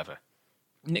 so whatever.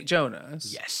 Nick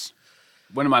Jonas? Yes.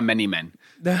 One of my many men.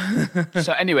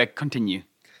 So anyway, continue.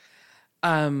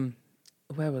 Where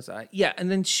was I? Yeah, and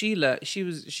then Sheila, she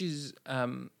was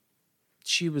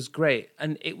great,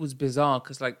 and it was bizarre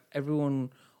because like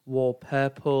everyone wore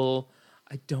purple.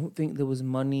 I don't think there was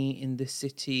money in the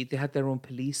city. They had their own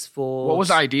police force. What was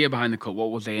the idea behind the cult? What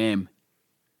was the aim?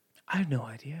 I have no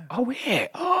idea. Oh, wait.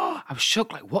 Oh, I was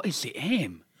shocked. Like, what is the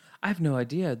aim? I have no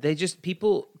idea. They just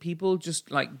people just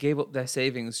like gave up their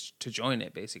savings to join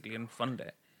it basically and fund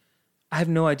it. I have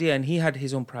no idea. And he had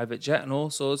his own private jet and all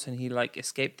sorts, and he like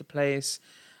escaped the place,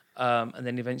 and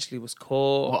then eventually was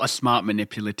caught. What a smart,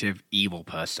 manipulative, evil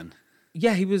person.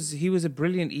 Yeah, he was a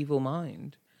brilliant evil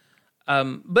mind.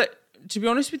 But to be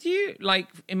honest with you, like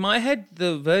in my head,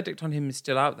 the verdict on him is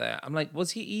still out there. I'm like,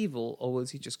 was he evil or was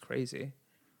he just crazy?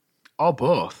 Or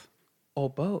both. Or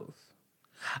both?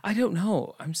 I don't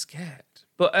know. I'm scared.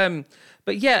 But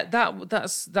yeah,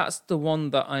 that's the one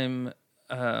that I'm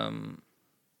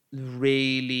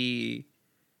really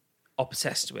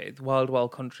obsessed with, Wild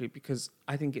Wild Country, because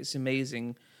I think it's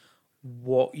amazing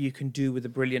what you can do with a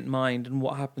brilliant mind and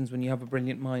what happens when you have a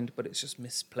brilliant mind, but it's just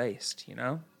misplaced, you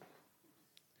know?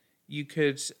 You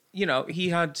could, he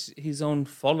had his own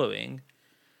following.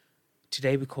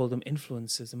 Today we call them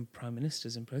influencers and prime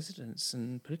ministers and presidents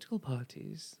and political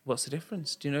parties. What's the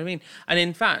difference? Do you know what I mean? And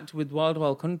in fact, with Wild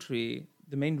Wild Country,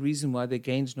 the main reason why they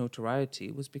gained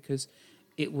notoriety was because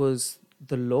it was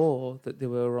the law that they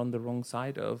were on the wrong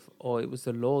side of, or it was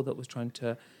the law that was trying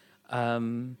to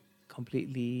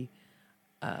completely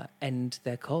end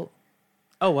their cult.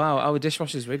 Oh, wow, our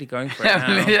dishwasher's really going for it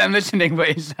now. I'm listening, but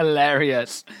it's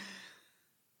hilarious.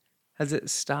 Has it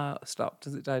stopped?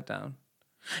 Has it died down?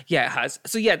 Yeah, it has.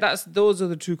 So yeah, those are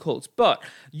the two cults. But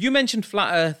you mentioned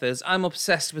flat earthers. I'm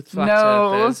obsessed with flat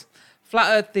earthers.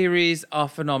 Flat earth theories are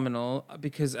phenomenal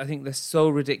because I think they're so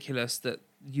ridiculous that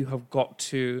you have got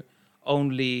to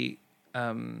only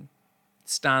go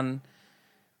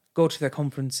to their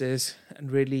conferences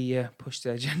and really push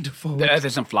their agenda forward. The earth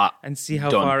isn't flat. And see how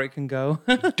far it can go.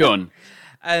 Done.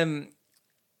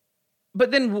 But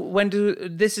then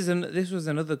this was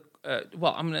another.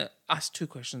 Well, I'm going to ask two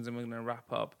questions and we're going to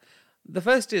wrap up. The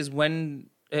first is, when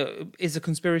is a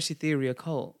conspiracy theory a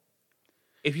cult?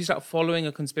 If you start following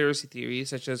a conspiracy theory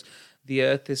such as the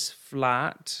Earth is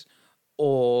flat,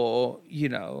 or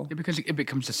because it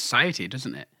becomes a society,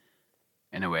 doesn't it?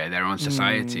 In a way, their own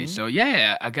society. So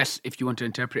yeah, I guess if you want to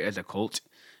interpret it as a cult,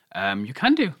 you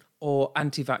can do. Or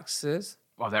anti-vaxxers.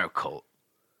 Well, they're a cult.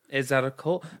 Is that a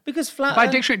cult? Because by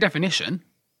dictionary definition.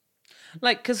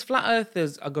 Because flat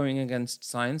earthers are going against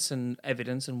science and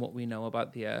evidence and what we know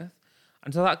about the earth.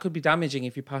 And so that could be damaging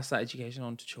if you pass that education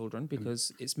on to children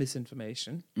because it's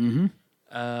misinformation.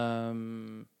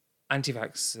 Mm-hmm.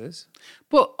 Anti-vaxxers.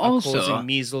 But also... causing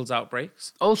measles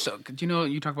outbreaks. Also,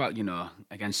 you talk about,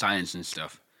 against science and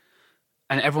stuff.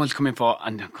 And everyone's coming for,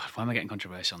 and God, why am I getting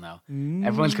controversial now?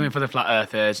 Everyone's coming for the flat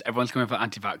earthers. Everyone's coming for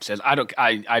anti-vaxxers. I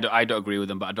don't agree with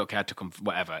them, but I don't care to come for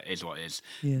whatever it is what it is.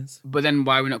 Yes. But then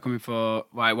why are we not coming for?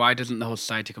 Why doesn't the whole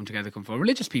society come for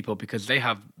religious people? Because they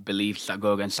have beliefs that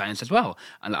go against science as well,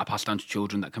 and that are passed down to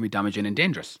children that can be damaging and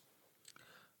dangerous.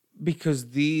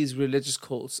 Because these religious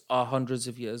cults are hundreds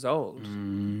of years old.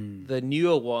 The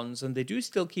newer ones, and they do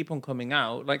still keep on coming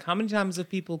out. Like, how many times have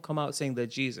people come out saying they're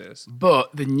Jesus?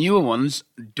 But the newer ones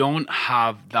don't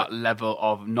have that level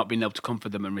of not being able to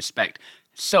comfort them and respect.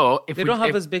 So if they don't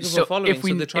have as big of a following,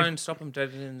 so they try and stop them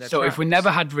dead in their tracks. If we never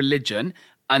had religion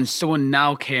and someone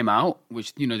now came out,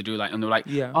 which they do, like, and they're like,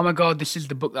 oh my God, this is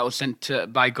the book that was sent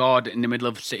by God in the middle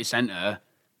of city centre.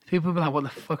 People will be like, what the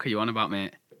fuck are you on about,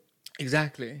 mate?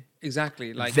 Exactly.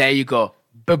 Like, there you go.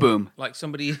 Ba-boom. Like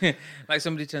somebody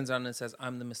turns around and says,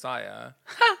 I'm the Messiah.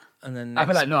 And then I'd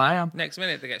be like, no, I am. Next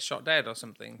minute they get shot dead or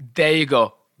something. There you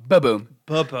go. Ba-boom.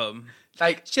 Ba-boom.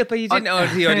 Like, Chipper, you didn't know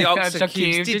the Oxford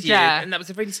cubes, did you? And that was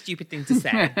a very stupid thing to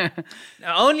say.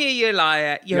 Not only are you a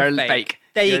liar, you're fake.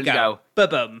 There you go.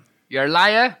 Ba-boom. You're a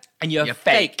liar. And you're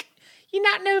fake. You're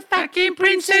not no fucking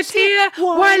princess here.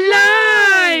 Why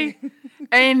lie?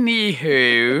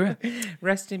 Anywho.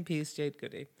 Rest in peace, Jade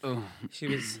Goody. Oh. She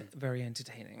was very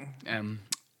entertaining.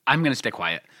 I'm going to stay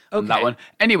quiet on that one.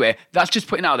 Anyway, that's just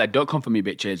putting it out there. Don't come for me,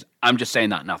 bitches. I'm just saying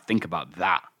that. Now think about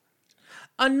that.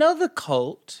 Another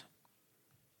cult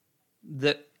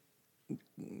that,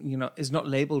 is not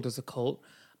labeled as a cult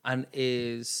and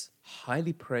is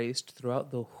highly praised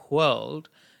throughout the world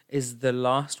is the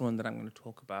last one that I'm going to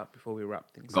talk about before we wrap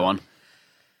things up. Go on.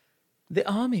 The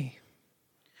army.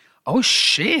 Oh,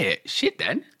 shit. Shit,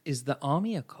 then. Is the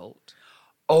army a cult?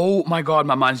 Oh, my God.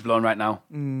 My mind's blown right now.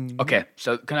 Okay,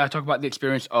 so can I talk about the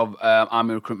experience of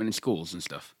army recruitment in schools and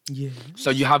stuff? Yeah. So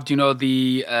you have,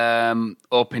 the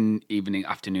open evening,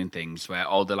 afternoon things where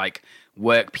all the,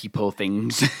 work people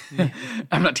things.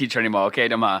 I'm not teacher anymore, okay?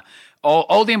 Don't matter.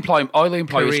 All the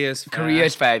employees.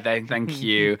 Careers fair. Thank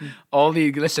you.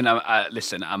 Listen,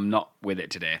 I'm not with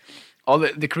it today. all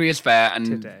the careers fair, and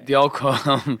Today. they all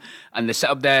come and they set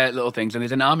up their little things, and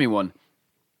there's an army one.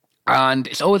 And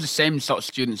it's always the same sort of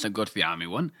students that go to the army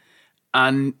one.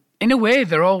 And in a way,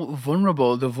 they're all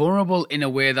vulnerable. They're vulnerable in a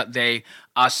way that they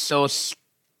are so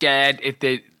scared if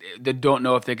they don't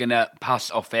know if they're going to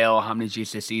pass or fail or how many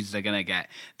GCSEs they're going to get.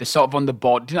 They're sort of on the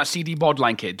board. Do you not see the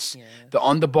borderline kids? Yes. They're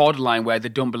on the borderline where they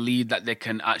don't believe that they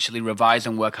can actually revise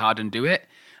and work hard and do it.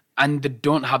 And they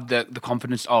don't have the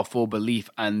confidence or full belief,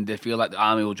 and they feel like the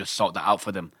army will just sort that out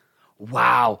for them.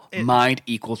 Wow, mind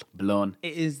equals blown.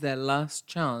 It is their last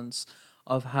chance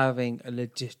of having a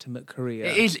legitimate career.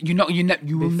 It is. You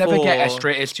will never get a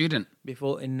straight A student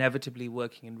before inevitably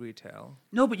working in retail.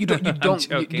 No, but you don't. You I'm don't.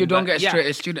 joking, You don't but get a straight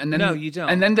A student, and then No, you don't.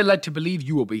 And then they're led to believe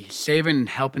you will be saving and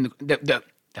helping. They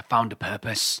found a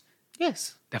purpose.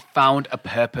 Yes. They found a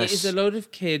purpose. It is a load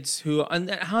of kids who, and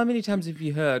how many times have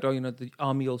you heard, oh, the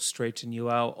army will straighten you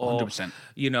out, or,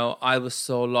 100%. I was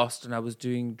so lost and I was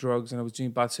doing drugs and I was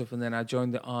doing bad stuff and then I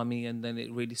joined the army and then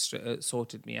it really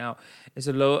sorted me out.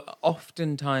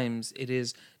 Oftentimes it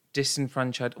is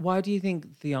disenfranchised. Why do you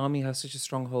think the army has such a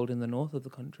stronghold in the north of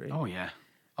the country? Oh yeah.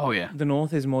 The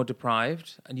north is more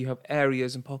deprived and you have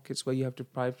areas and pockets where you have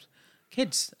deprived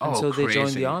kids. And Oh, so they join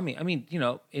crazy. the army. I mean,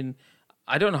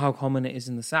 I don't know how common it is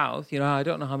in the south. I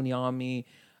don't know how many army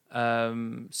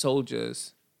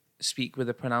soldiers speak with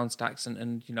a pronounced accent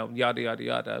and, yada, yada,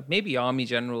 yada. Maybe army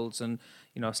generals and,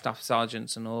 staff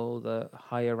sergeants and all the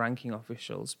higher ranking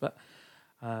officials. But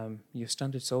your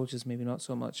standard soldiers, maybe not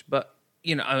so much. But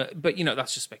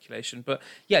that's just speculation. But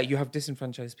yeah, you have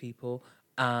disenfranchised people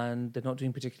and they're not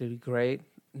doing particularly great.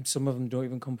 Some of them don't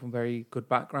even come from very good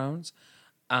backgrounds.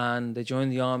 And they join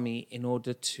the army in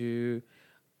order to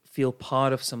feel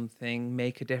part of something,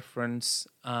 make a difference,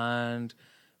 and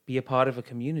be a part of a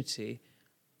community,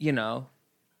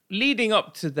 leading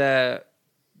up to their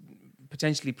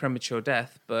potentially premature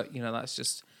death. But, that's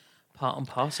just part and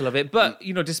parcel of it. But,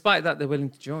 despite that, they're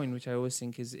willing to join, which I always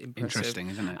think is impressive. Interesting,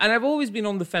 isn't it? And I've always been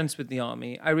on the fence with the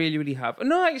army. I really, really have.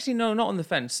 No, actually, no, not on the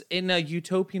fence. In a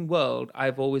utopian world,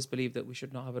 I've always believed that we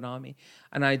should not have an army.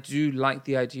 And I do like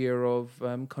the idea of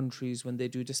countries when they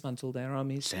do dismantle their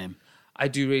armies. Same. I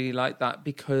do really like that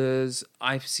because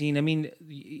I've seen, in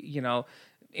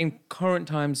current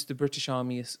times, the British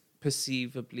Army is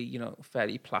perceivably,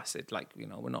 fairly placid. Like,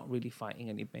 we're not really fighting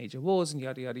any major wars and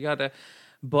yada, yada, yada.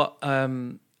 But,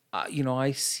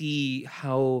 I see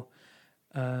how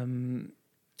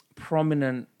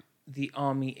prominent the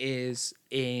army is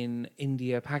in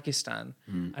India, Pakistan,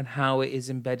 and how it is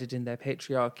embedded in their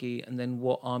patriarchy, and then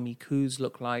what army coups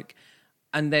look like.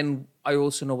 And then I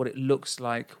also know what it looks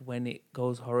like when it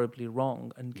goes horribly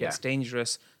wrong and gets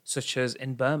dangerous, such as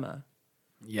in Burma.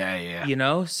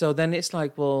 Yeah. So then it's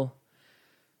like, well,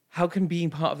 how can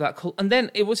being part of that cult? And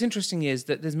then what's interesting is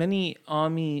that there's many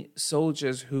army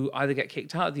soldiers who either get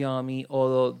kicked out of the army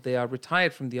or they are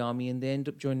retired from the army and they end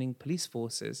up joining police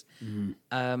forces.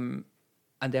 And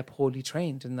they're poorly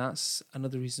trained. And that's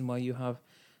another reason why you have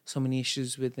so many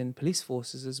issues within police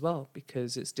forces as well,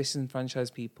 because it's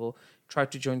disenfranchised people,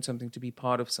 tried to join something to be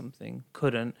part of something,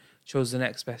 couldn't, chose the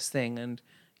next best thing, and,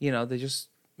 they're just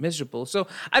miserable. So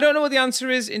I don't know what the answer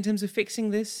is in terms of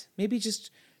fixing this. Maybe just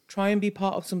try and be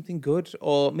part of something good,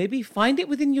 or maybe find it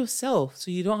within yourself so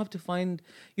you don't have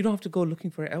to go looking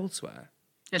for it elsewhere.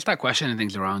 Start questioning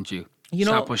things around you. You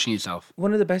Start pushing yourself.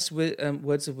 One of the best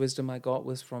words of wisdom I got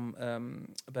was from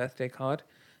a birthday card.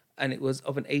 And it was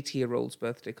of an 80-year-old's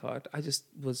birthday card. I just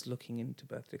was looking into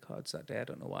birthday cards that day. I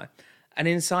don't know why. And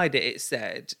inside it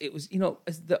said, it was,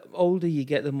 as the older you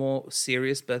get, the more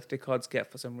serious birthday cards get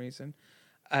for some reason.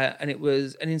 And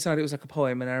inside it was like a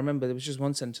poem. And I remember there was just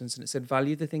one sentence and it said,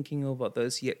 value the thinking of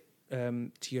others, yet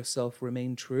to yourself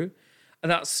remain true.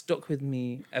 And that stuck with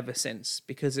me ever since,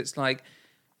 because it's like,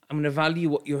 I'm going to value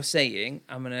what you're saying.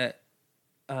 I'm going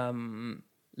to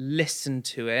listen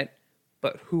to it.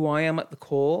 But who I am at the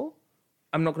core,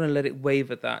 I'm not going to let it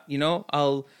waver that.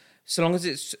 So long as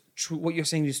it's true, what you're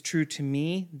saying is true to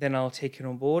me, then I'll take it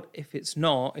on board. If it's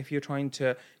not, if you're trying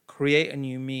to create a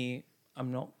new me,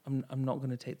 I'm not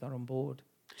going to take that on board.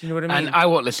 Do you know what I mean? And I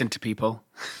won't listen to people.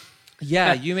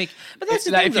 Yeah, you make. But that's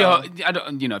the like thing,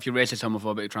 if you're racist,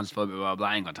 homophobic, transphobic, blah, blah,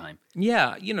 I ain't got time.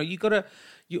 Yeah, you gotta.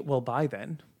 Bye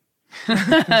then.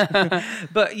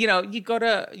 But you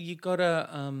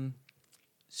gotta.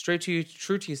 True to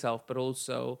yourself, but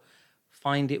also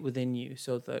find it within you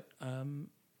so that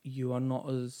you are not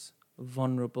as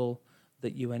vulnerable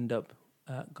that you end up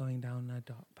going down a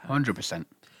dark path. 100%.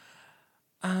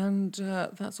 And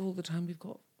that's all the time we've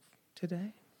got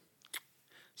today.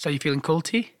 So you feeling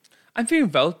culty? I'm feeling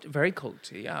very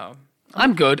culty, yeah.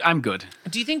 I'm good.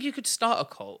 Do you think you could start a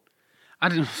cult?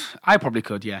 I probably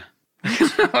could, yeah.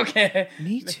 Okay.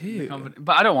 Me too.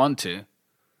 But I don't want to.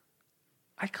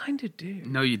 I kind of do.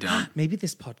 No, you don't. Maybe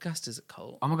this podcast is a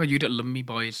cult. Oh my God, you don't love me,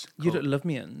 boys. You don't love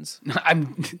me, uns.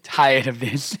 I'm tired of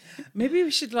this. Maybe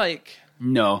we should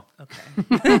No. Okay.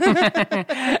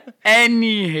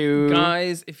 Anywho.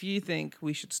 Guys, if you think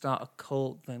we should start a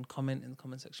cult, then comment in the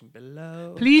comment section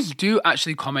below. Please do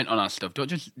actually comment on our stuff. Don't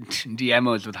just DM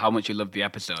us with how much you love the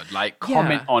episode.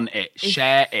 Comment on it.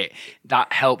 Share it.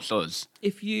 That helps us.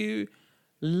 If you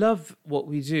love what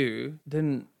we do,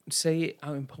 then say it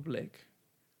out in public.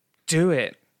 Do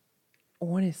it.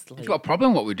 Honestly. If you've got a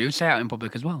problem with what we do, say it out in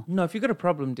public as well. No, if you've got a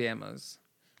problem, DM us.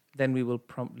 Then we will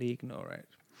promptly ignore it.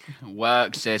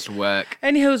 Work, sis, work.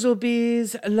 Anyhow,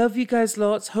 bees, I love you guys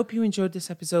lots. Hope you enjoyed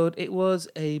this episode. It was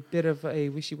a bit of a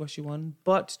wishy-washy one,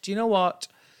 but do you know what?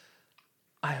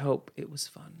 I hope it was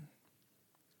fun.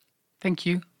 Thank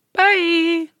you.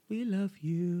 Bye. We love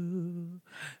you.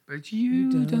 But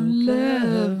you don't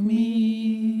love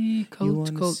me.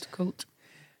 Cult.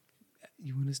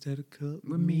 You want to start a cult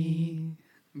With me.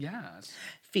 Yes.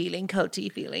 Feeling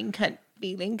culty, feeling cunt.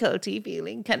 Feeling culty,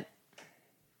 feeling cunt.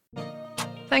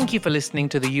 Thank you for listening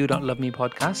to the You Don't Love Me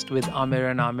podcast with Amir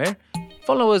and Amir.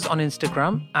 Follow us on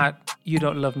Instagram at You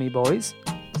Don't Love Me Boys.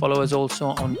 Follow us also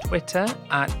on Twitter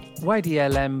at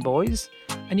YDLMBoys.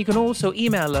 And you can also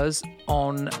email us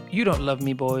on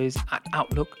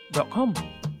youdon'tlovemeboys@outlook.com.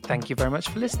 Thank you very much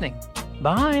for listening.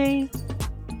 Bye.